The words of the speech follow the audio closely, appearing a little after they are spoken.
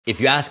If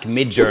you ask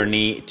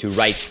Midjourney to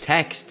write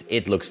text,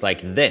 it looks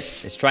like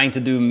this. It's trying to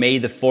do May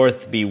the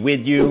 4th be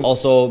with you.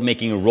 Also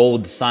making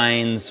road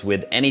signs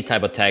with any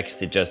type of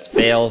text, it just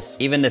fails.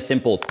 Even the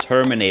simple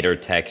Terminator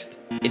text,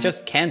 it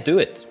just can't do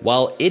it.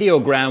 While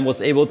Ideogram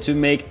was able to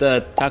make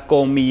the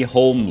Taco Me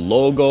Home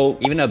logo,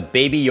 even a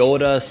Baby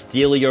Yoda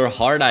steal your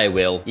heart I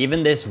will,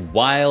 even this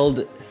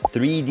wild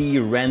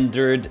 3D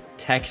rendered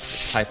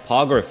text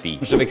typography. A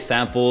bunch of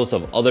examples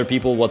of other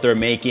people, what they're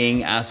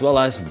making, as well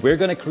as we're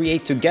gonna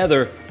create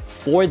together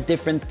 4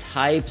 different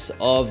types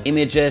of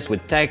images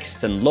with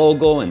text and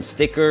logo and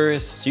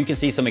stickers. So you can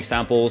see some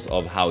examples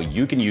of how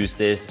you can use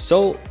this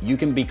so you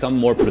can become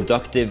more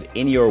productive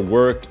in your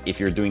work if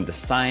you're doing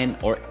design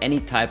or any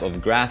type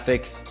of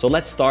graphics. So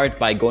let's start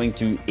by going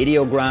to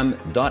Ideogram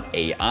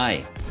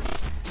AI.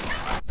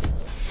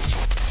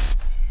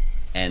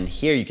 And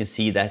here you can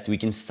see that we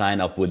can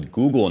sign up with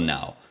Google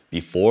now.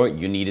 Before,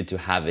 you needed to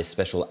have a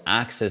special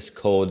access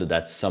code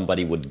that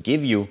somebody would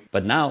give you,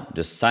 but now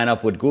just sign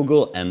up with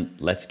Google and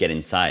let's get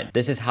inside.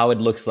 This is how it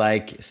looks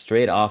like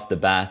straight off the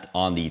bat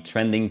on the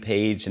trending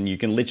page, and you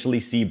can literally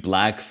see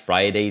Black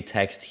Friday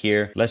text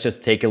here. Let's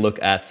just take a look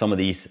at some of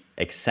these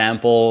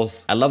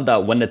examples. I love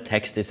that when the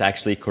text is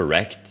actually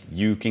correct,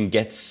 you can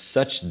get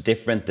such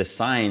different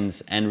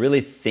designs and really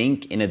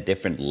think in a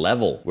different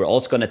level. We're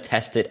also going to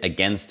test it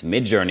against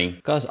Midjourney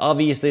because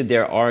obviously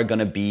there are going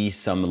to be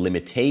some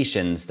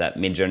limitations that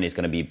Midjourney is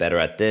going to be better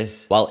at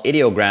this, while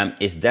Ideogram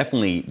is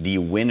definitely the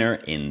winner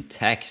in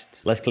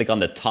text. Let's click on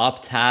the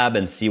top tab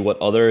and see what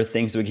other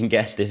things we can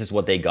get. This is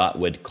what they got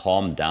with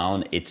Calm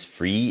Down. It's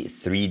free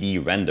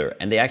 3D render,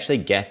 and they actually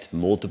get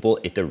multiple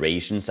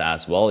iterations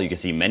as well. You can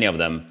see many of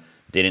them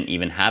didn't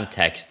even have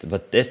text,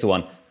 but this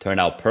one turned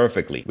out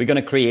perfectly. We're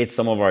gonna create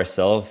some of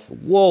ourselves.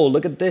 Whoa,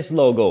 look at this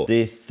logo.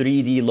 The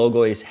 3D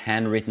logo is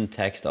handwritten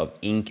text of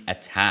Ink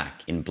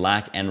Attack in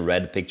black and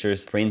red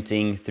pictures,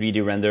 printing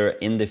 3D render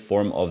in the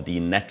form of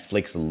the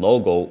Netflix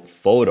logo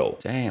photo.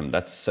 Damn,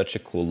 that's such a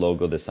cool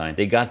logo design.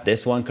 They got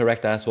this one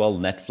correct as well,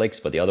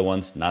 Netflix, but the other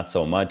ones not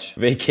so much.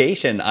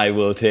 Vacation I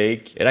will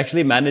take. It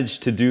actually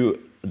managed to do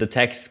the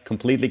text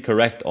completely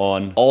correct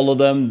on all of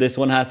them. This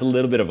one has a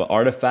little bit of an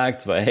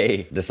artifact, but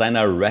hey, design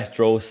a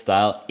retro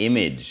style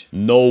image.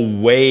 No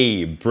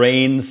way,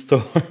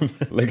 brainstorm.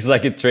 Looks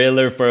like a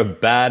trailer for a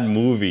bad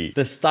movie.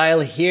 The style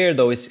here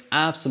though is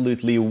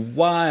absolutely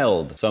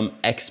wild. Some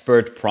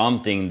expert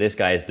prompting this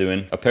guy is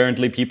doing.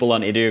 Apparently people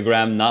on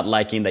Ideogram not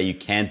liking that you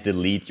can't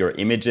delete your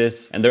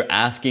images, and they're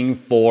asking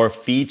for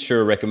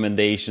feature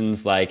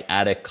recommendations like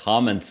add a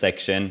comment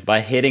section by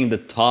hitting the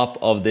top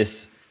of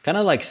this kind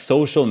of like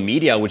social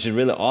media, which is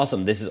really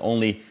awesome. This is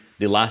only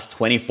the last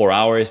 24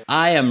 hours.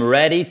 I am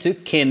ready to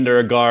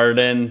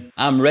kindergarten.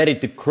 I'm ready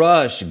to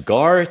crush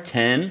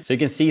garden. So you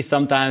can see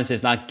sometimes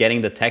it's not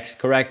getting the text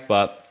correct,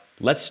 but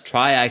let's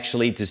try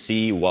actually to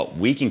see what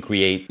we can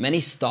create. Many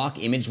stock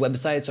image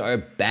websites are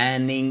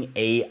banning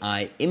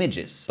AI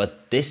images,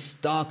 but this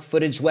stock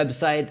footage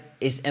website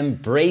is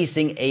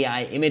embracing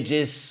AI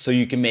images so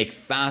you can make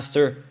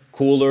faster,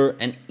 cooler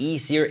and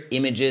easier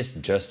images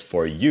just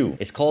for you.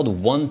 It's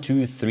called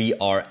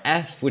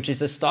 123RF, which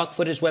is a stock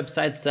footage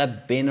website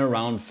that's been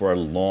around for a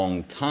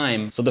long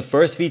time. So the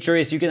first feature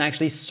is you can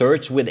actually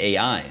search with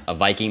AI, a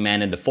Viking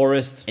man in the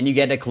forest, and you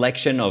get a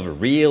collection of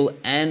real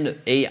and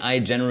AI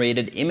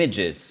generated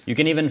images. You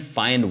can even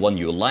find one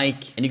you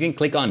like, and you can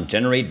click on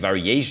generate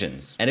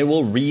variations, and it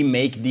will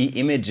remake the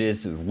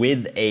images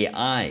with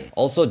AI.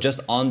 Also,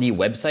 just on the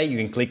website, you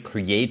can click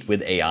create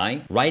with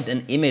AI, write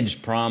an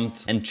image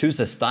prompt and choose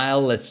a style.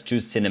 Let's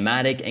choose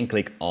cinematic and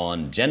click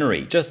on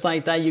generate. Just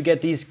like that, you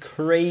get these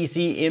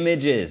crazy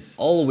images,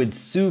 all with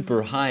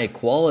super high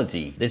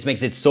quality. This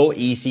makes it so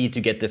easy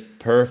to get the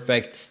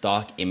perfect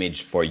stock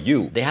image for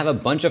you. They have a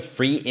bunch of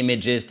free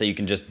images that you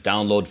can just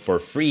download for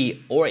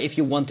free, or if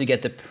you want to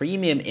get the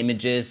premium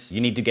images, you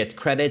need to get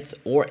credits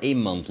or a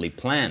monthly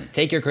plan.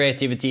 Take your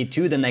creativity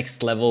to the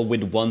next level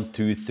with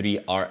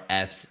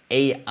 123RF's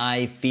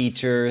AI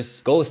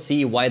features. Go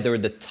see why they're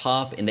the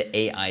top in the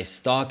AI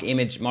stock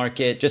image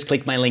market. Just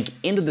click my link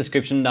in the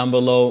description down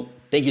below.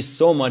 Thank you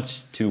so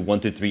much to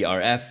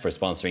 123RF for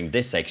sponsoring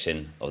this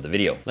section of the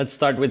video. Let's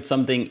start with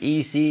something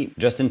easy.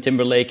 Justin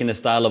Timberlake in the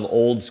style of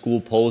old school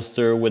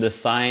poster with a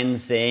sign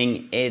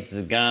saying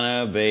it's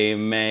gonna be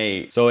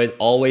May. So it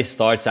always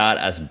starts out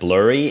as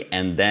blurry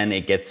and then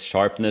it gets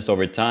sharpness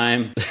over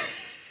time.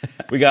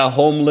 We got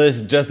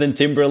homeless Justin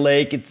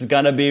Timberlake, it's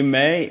gonna be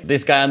May.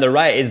 This guy on the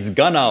right, it's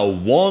gonna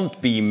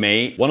won't be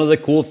May. One of the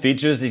cool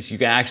features is you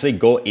can actually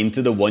go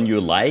into the one you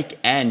like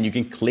and you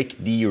can click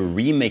the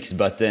remix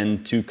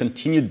button to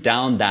continue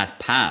down that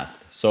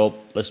path. So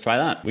let's try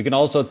that. We can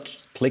also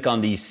click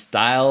on these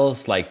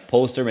styles like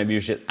poster. Maybe you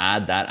should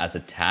add that as a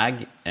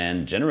tag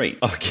and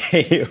generate.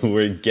 Okay,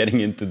 we're getting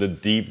into the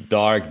deep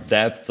dark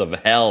depths of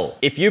hell.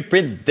 If you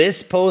print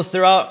this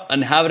poster out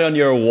and have it on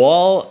your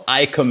wall,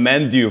 I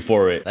commend you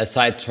for it. Let's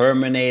try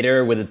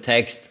Terminator with the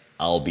text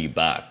I'll be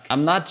back.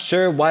 I'm not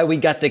sure why we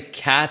got the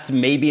cat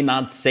maybe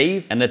not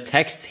safe, and the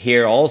text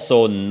here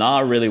also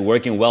not really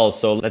working well.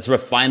 So let's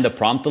refine the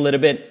prompt a little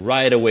bit.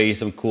 Right away,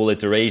 some cool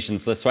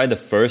iterations. Let's try the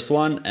first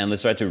one and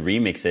let's try to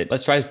remix it.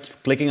 Let's try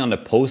clicking on the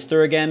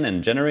poster again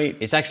and generate.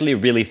 It's actually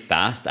really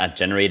fast at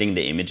generating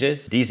the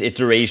images. These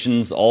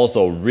iterations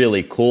also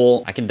really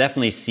cool. I can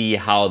definitely see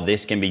how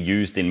this can be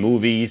used in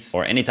movies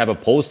or any type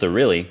of poster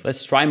really.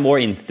 Let's try more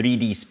in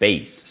 3D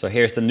space. So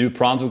here's the new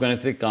prompt. We're gonna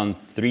click on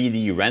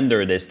 3D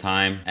render this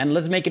time and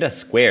let's make it a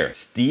square.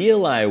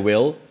 Steal I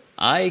will.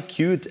 I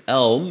cute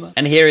elm.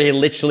 And here he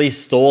literally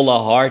stole a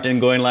heart and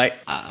going like,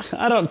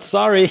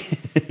 sorry.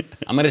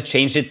 I'm gonna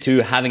change it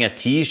to having a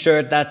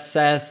t-shirt that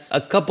says a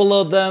couple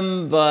of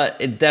them,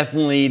 but it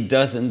definitely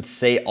doesn't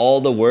say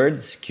all the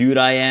words. Cute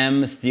I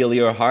am, steal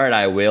your heart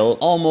I will.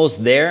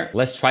 Almost there.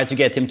 Let's try to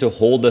get him to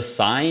hold the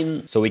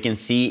sign so we can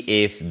see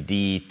if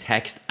the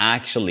text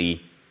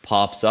actually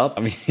pops up.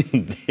 I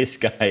mean, this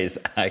guy is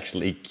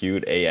actually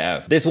cute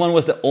AF. This one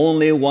was the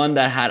only one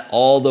that had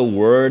all the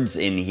words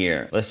in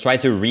here. Let's try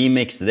to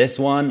remix this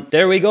one.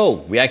 There we go.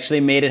 We actually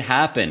made it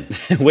happen.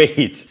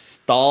 Wait,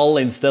 stall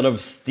instead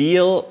of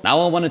steal. Now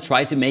I want to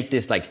try to make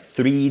this like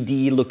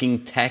 3D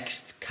looking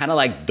text, kind of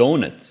like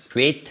donuts.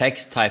 Create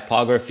text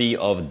typography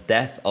of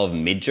Death of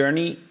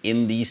Midjourney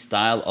in the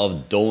style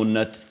of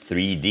donut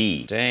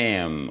 3D.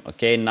 Damn.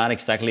 Okay, not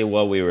exactly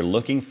what we were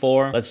looking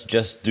for. Let's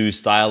just do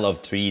style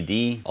of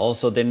 3D.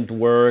 Also didn't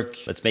work.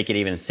 Let's make it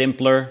even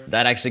simpler.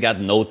 That actually got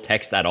no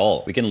text at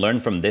all. We can learn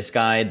from this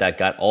guy that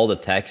got all the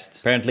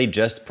text. Apparently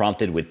just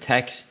prompted with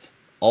text.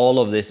 All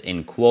of this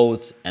in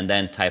quotes and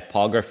then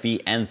typography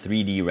and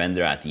 3D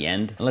render at the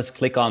end. And let's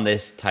click on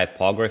this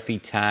typography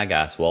tag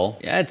as well.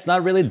 Yeah, it's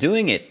not really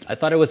doing it. I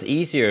thought it was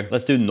easier.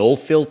 Let's do no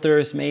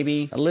filters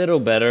maybe. A little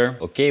better.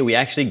 Okay, we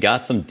actually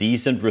got some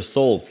decent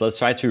results. Let's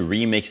try to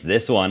remix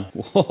this one.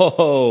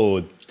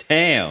 Whoa.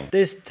 Damn,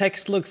 this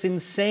text looks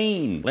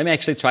insane. Let me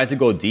actually try to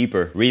go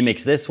deeper.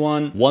 Remix this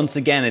one. Once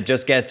again, it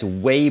just gets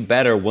way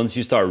better once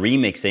you start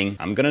remixing.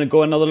 I'm gonna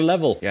go another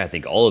level. Yeah, I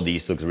think all of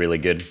these look really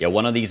good. Yeah,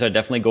 one of these are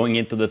definitely going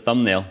into the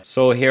thumbnail.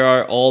 So here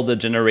are all the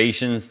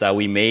generations that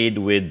we made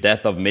with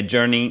Death of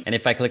Midjourney. And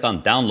if I click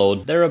on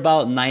download, they're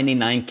about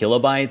 99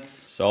 kilobytes.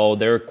 So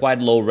they're quite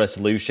low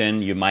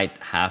resolution. You might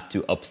have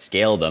to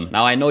upscale them.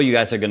 Now, I know you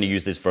guys are gonna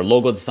use this for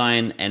logo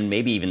design and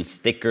maybe even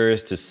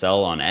stickers to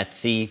sell on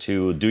Etsy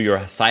to do your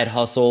side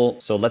hustle.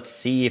 So let's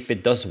see if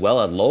it does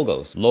well at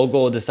logos.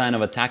 Logo design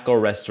of a taco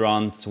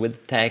restaurant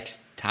with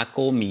text,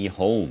 taco me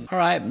home. All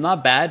right,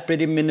 not bad,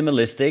 pretty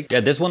minimalistic. Yeah,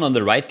 this one on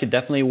the right could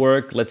definitely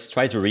work. Let's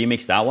try to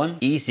remix that one.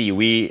 Easy,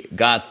 we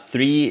got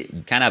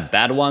 3 kind of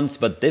bad ones,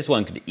 but this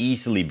one could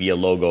easily be a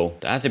logo.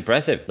 That's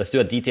impressive. Let's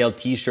do a detailed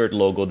t-shirt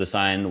logo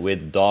design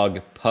with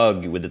dog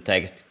pug with the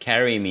text,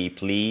 carry me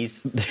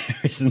please.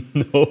 There's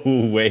no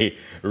way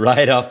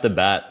right off the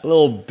bat. A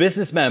little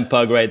businessman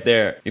pug right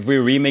there. If we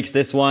remix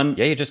this one,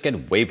 yeah, you just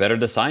get way better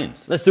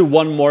designs. Let's do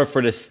one more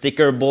for the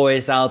sticker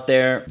boys out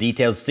there.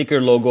 Detailed sticker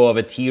logo of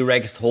a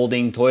T-Rex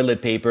holding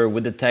toilet paper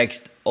with the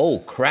text, oh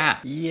crap.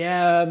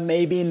 Yeah,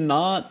 maybe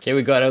not. Okay,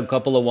 we got a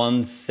couple of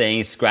ones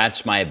saying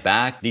scratch my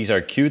back. These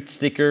are cute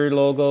sticker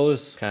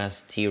logos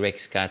because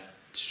T-Rex got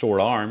short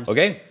arms.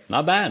 Okay,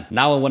 not bad.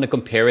 Now I want to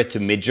compare it to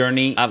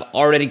Midjourney. I've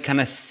already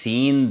kind of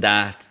seen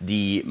that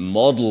the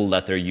model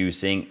that they're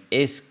using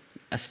is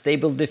a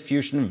stable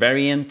diffusion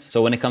variant.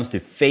 So when it comes to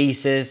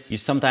faces, you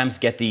sometimes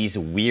get these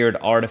weird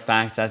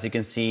artifacts, as you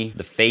can see,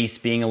 the face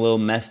being a little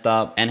messed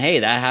up. And hey,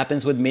 that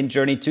happens with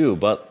Midjourney too,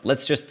 but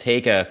let's just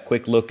take a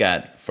quick look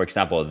at, for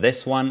example,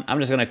 this one. I'm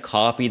just gonna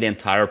copy the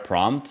entire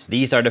prompt.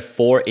 These are the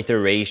 4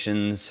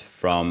 iterations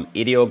from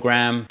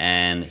Ideogram,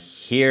 and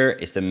here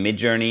is the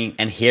Midjourney,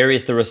 and here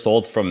is the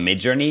result from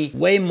Midjourney.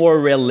 Way more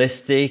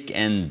realistic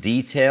and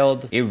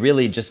detailed. It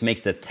really just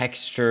makes the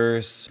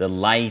textures, the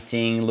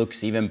lighting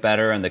looks even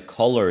better, and the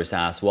colors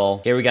as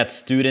well. Here we got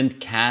student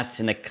cats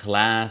in a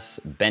class,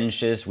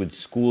 benches with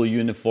school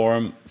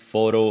uniform,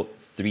 photo,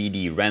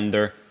 3D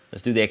render.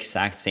 Let's do the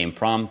exact same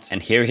prompt.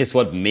 And here is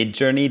what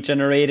Midjourney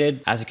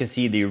generated. As you can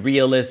see, the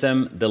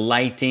realism, the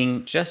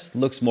lighting just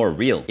looks more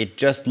real. It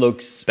just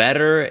looks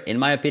better, in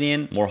my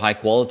opinion, more high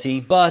quality.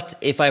 But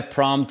if I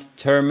prompt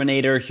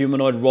Terminator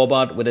humanoid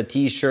robot with a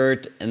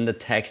t-shirt and the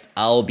text,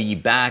 I'll be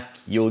back,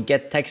 you'll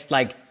get text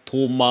like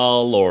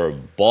Tumal or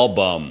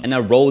Bobum. And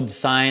a road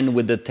sign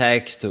with the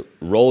text,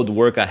 road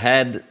work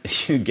ahead,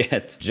 you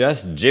get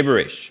just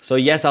gibberish. So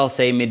yes, I'll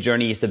say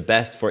Midjourney is the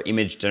best for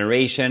image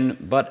generation,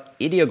 but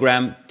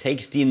Ideogram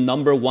takes the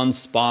 #1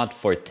 spot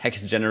for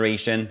text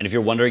generation. And if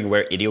you're wondering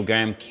where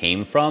Ideogram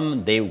came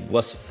from, they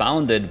was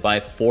founded by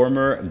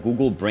former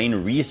Google Brain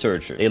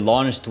researchers. They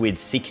launched with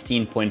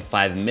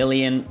 16.5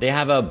 million. They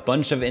have a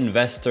bunch of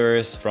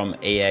investors from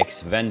AX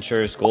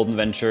Ventures, Golden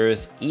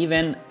Ventures,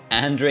 even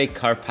Andre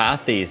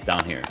Karpathy is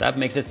down here. That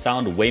makes it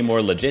sound way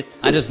more legit.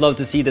 I just love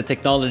to see the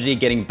technology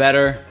getting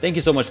better. Thank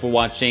you so much for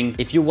watching.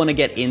 If you want to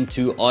get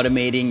into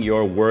automating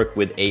your work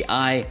with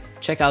AI,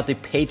 check out the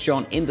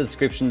Patreon in the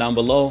description down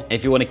below. And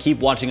if you want to keep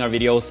watching our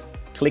videos,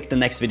 click the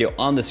next video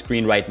on the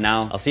screen right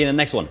now. I'll see you in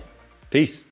the next one. Peace.